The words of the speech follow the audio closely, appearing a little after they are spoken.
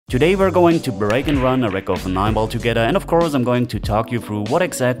Today we're going to break and run a rack of a 9-ball together, and of course I'm going to talk you through what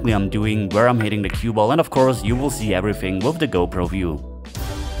exactly I'm doing, where I'm hitting the cue ball, and of course you will see everything with the GoPro view.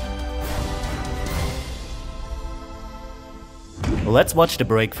 Let's watch the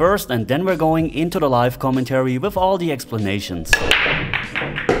break first, and then we're going into the live commentary with all the explanations.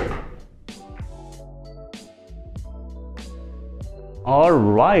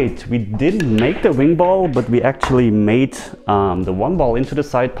 Alright, we didn't make the wing ball, but we actually made the 1 ball into the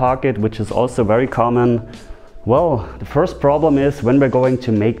side pocket, which is also very common. Well, the first problem is when we're going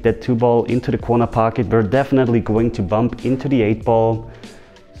to make that 2 ball into the corner pocket, we're definitely going to bump into the 8 ball.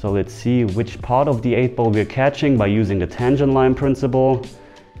 So let's see which part of the 8 ball we're catching by using the tangent line principle.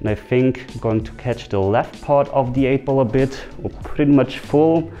 And I think I'm going to catch the left part of the 8 ball a bit, or pretty much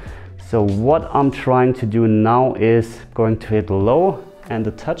full. So what I'm trying to do now is going to hit low and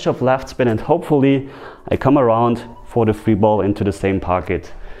a touch of left spin, and hopefully I come around for the 3 ball into the same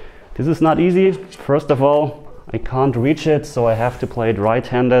pocket. This is not easy. First of all, I can't reach it, so I have to play it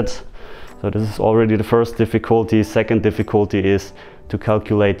right-handed. So this is already the first difficulty. Second difficulty is to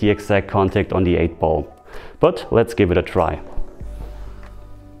calculate the exact contact on the 8 ball. But let's give it a try.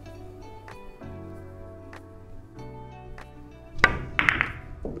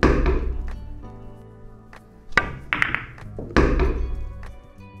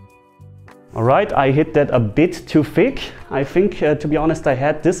 Alright, I hit that a bit too thick. I think, to be honest, I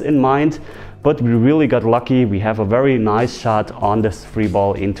had this in mind, but we really got lucky. We have a very nice shot on this 3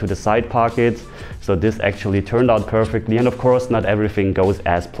 ball into the side pocket. So this actually turned out perfectly. And of course, not everything goes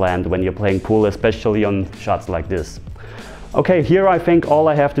as planned when you're playing pool, especially on shots like this. Okay, here I think all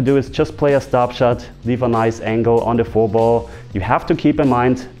I have to do is just play a stop shot, leave a nice angle on the 4 ball. You have to keep in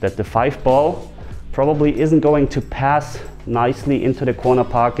mind that the 5 ball probably isn't going to pass nicely into the corner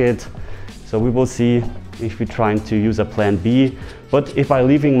pocket. So we will see if we're trying to use a plan B. But if I'm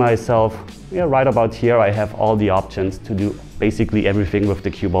leaving myself right about here, I have all the options to do basically everything with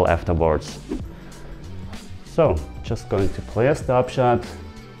the cue ball afterwards. So just going to play a stop shot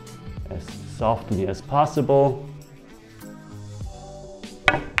as softly as possible.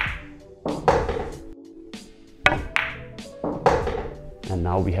 And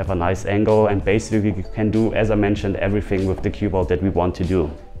now we have a nice angle, and basically we can do, as I mentioned, everything with the cue ball that we want to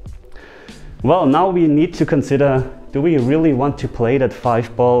do. Well, now we need to consider, do we really want to play that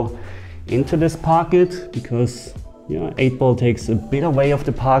 5 ball into this pocket? Because 8 ball takes a bit away of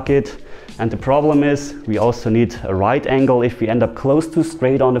the pocket. And the problem is we also need a right angle. If we end up close to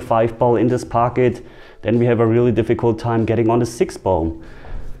straight on the 5 ball in this pocket, then we have a really difficult time getting on the 6 ball.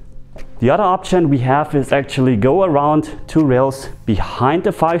 The other option we have is actually go around 2 rails behind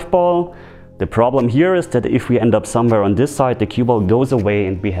the 5 ball. The problem here is that if we end up somewhere on this side, the cue ball goes away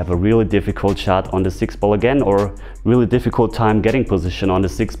and we have a really difficult shot on the 6 ball again, or really difficult time getting position on the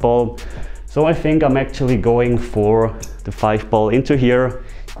 6 ball. So I think I'm actually going for the 5 ball into here,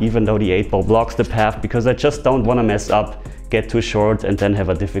 even though the 8 ball blocks the path, because I just don't want to mess up, get too short, and then have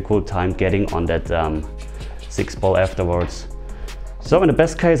a difficult time getting on that 6 ball afterwards. So in the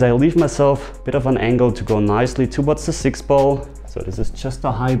best case, I leave myself a bit of an angle to go nicely towards the 6 ball. So this is just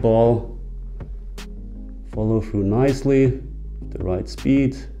a high ball. Follow through nicely, the right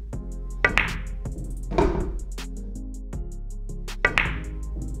speed.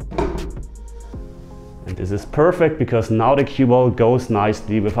 And this is perfect because now the cue ball goes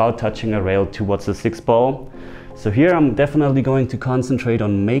nicely without touching a rail towards the 6 ball. So here I'm definitely going to concentrate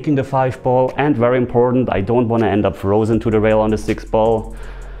on making the 5 ball, and very important, I don't want to end up frozen to the rail on the 6 ball.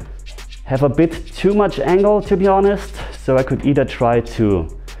 Have a bit too much angle, to be honest, so I could either try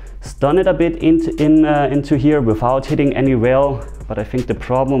to stun it a bit into here without hitting any rail, but I think the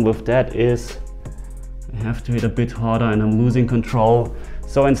problem with that is I have to hit a bit harder and I'm losing control.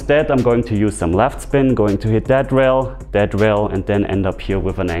 So instead I'm going to use some left spin, going to hit that rail, and then end up here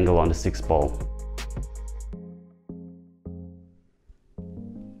with an angle on the 6 ball.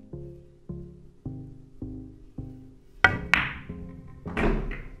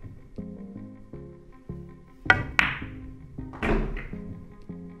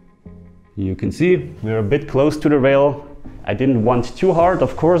 You can see we're a bit close to the rail. I didn't want too hard,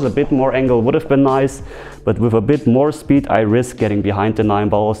 of course, a bit more angle would have been nice, but with a bit more speed I risk getting behind the 9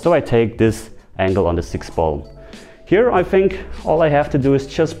 ball, so I take this angle on the 6 ball. Here I think all I have to do is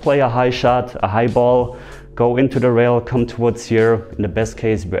just play a high shot, a high ball, go into the rail, come towards here. In the best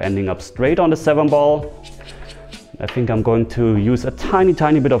case we're ending up straight on the 7 ball. I think I'm going to use a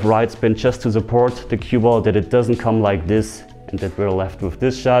tiny bit of right spin just to support the cue ball, that it doesn't come like this and that we're left with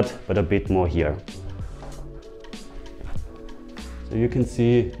this shot, but a bit more here. So you can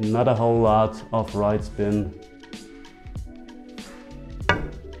see not a whole lot of right spin.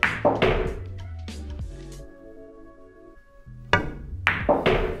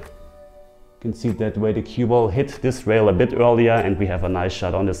 You can see that way the cue ball hit this rail a bit earlier and we have a nice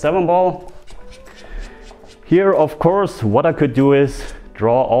shot on the 7 ball. Here, of course, what I could do is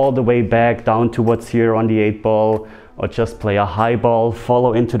draw all the way back down towards here on the 8 ball, or just play a high ball,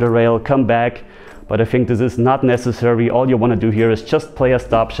 follow into the rail, come back. But I think this is not necessary. All you want to do here is just play a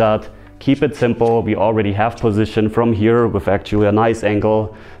stop shot, keep it simple. We already have position from here with actually a nice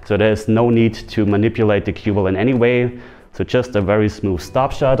angle, so there's no need to manipulate the cue ball in any way. So just a very smooth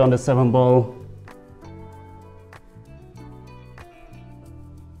stop shot on the 7 ball.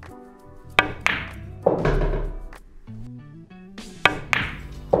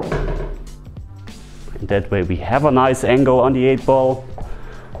 And that way we have a nice angle on the 8 ball.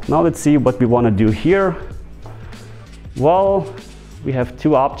 Now let's see what we want to do here. Well, we have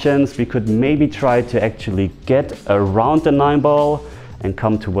two options. We could maybe try to actually get around the 9 ball and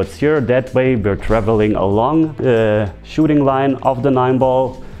come towards here. That way we're traveling along the shooting line of the 9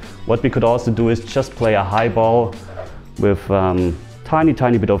 ball. What we could also do is just play a high ball with tiny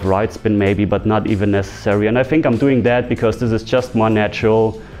bit of right spin maybe, but not even necessary. And I think I'm doing that because this is just more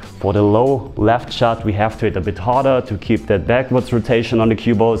natural. For the low left shot we have to hit a bit harder to keep that backwards rotation on the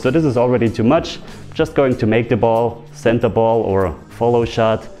cue ball. So this is already too much. Just going to make the ball, center ball or follow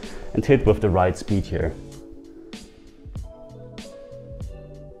shot and hit with the right speed here.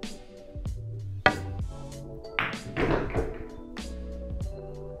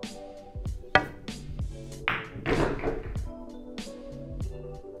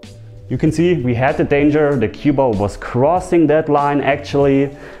 You can see we had the danger, the cue ball was crossing that line actually,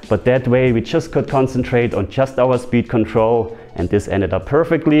 but that way we just could concentrate on just our speed control and this ended up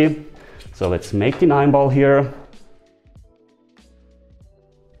perfectly. So let's make the 9 ball here.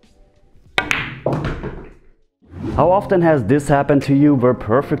 How often has this happened to you? We're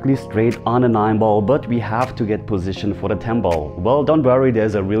perfectly straight on a 9 ball, but we have to get position for the 10 ball. Well, don't worry,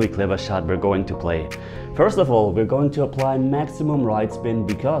 there's a really clever shot we're going to play. First of all, we're going to apply maximum right spin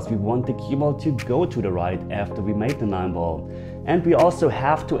because we want the cue ball to go to the right after we make the 9 ball. And we also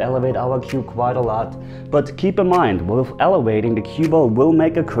have to elevate our cue quite a lot. But keep in mind, with elevating, the cue ball will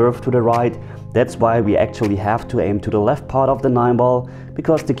make a curve to the right. That's why we actually have to aim to the left part of the 9 ball,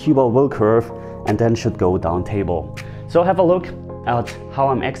 because the cue ball will curve and then should go down table. So have a look at how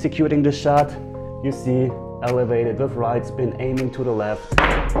I'm executing this shot. You see, elevated with right spin, aiming to the left.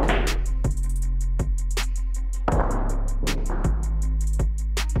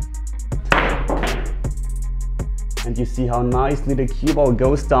 And you see how nicely the cue ball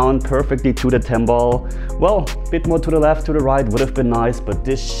goes down perfectly to the 10 ball. Well, a bit more to the left, to the right would have been nice, but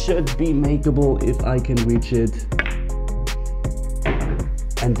this should be makeable if I can reach it.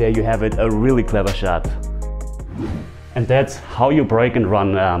 And there you have it, a really clever shot. And that's how you break and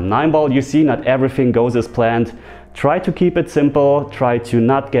run 9 ball. You see, not everything goes as planned. Try to keep it simple, try to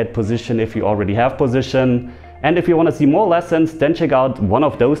not get position if you already have position. And if you want to see more lessons, then check out one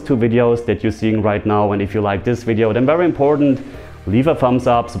of those 2 videos that you're seeing right now. And if you like this video, then very important, leave a thumbs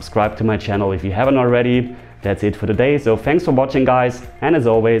up, subscribe to my channel if you haven't already. That's it for today. So thanks for watching, guys. And as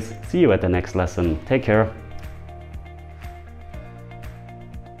always, see you at the next lesson. Take care.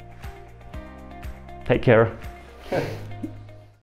 Take care.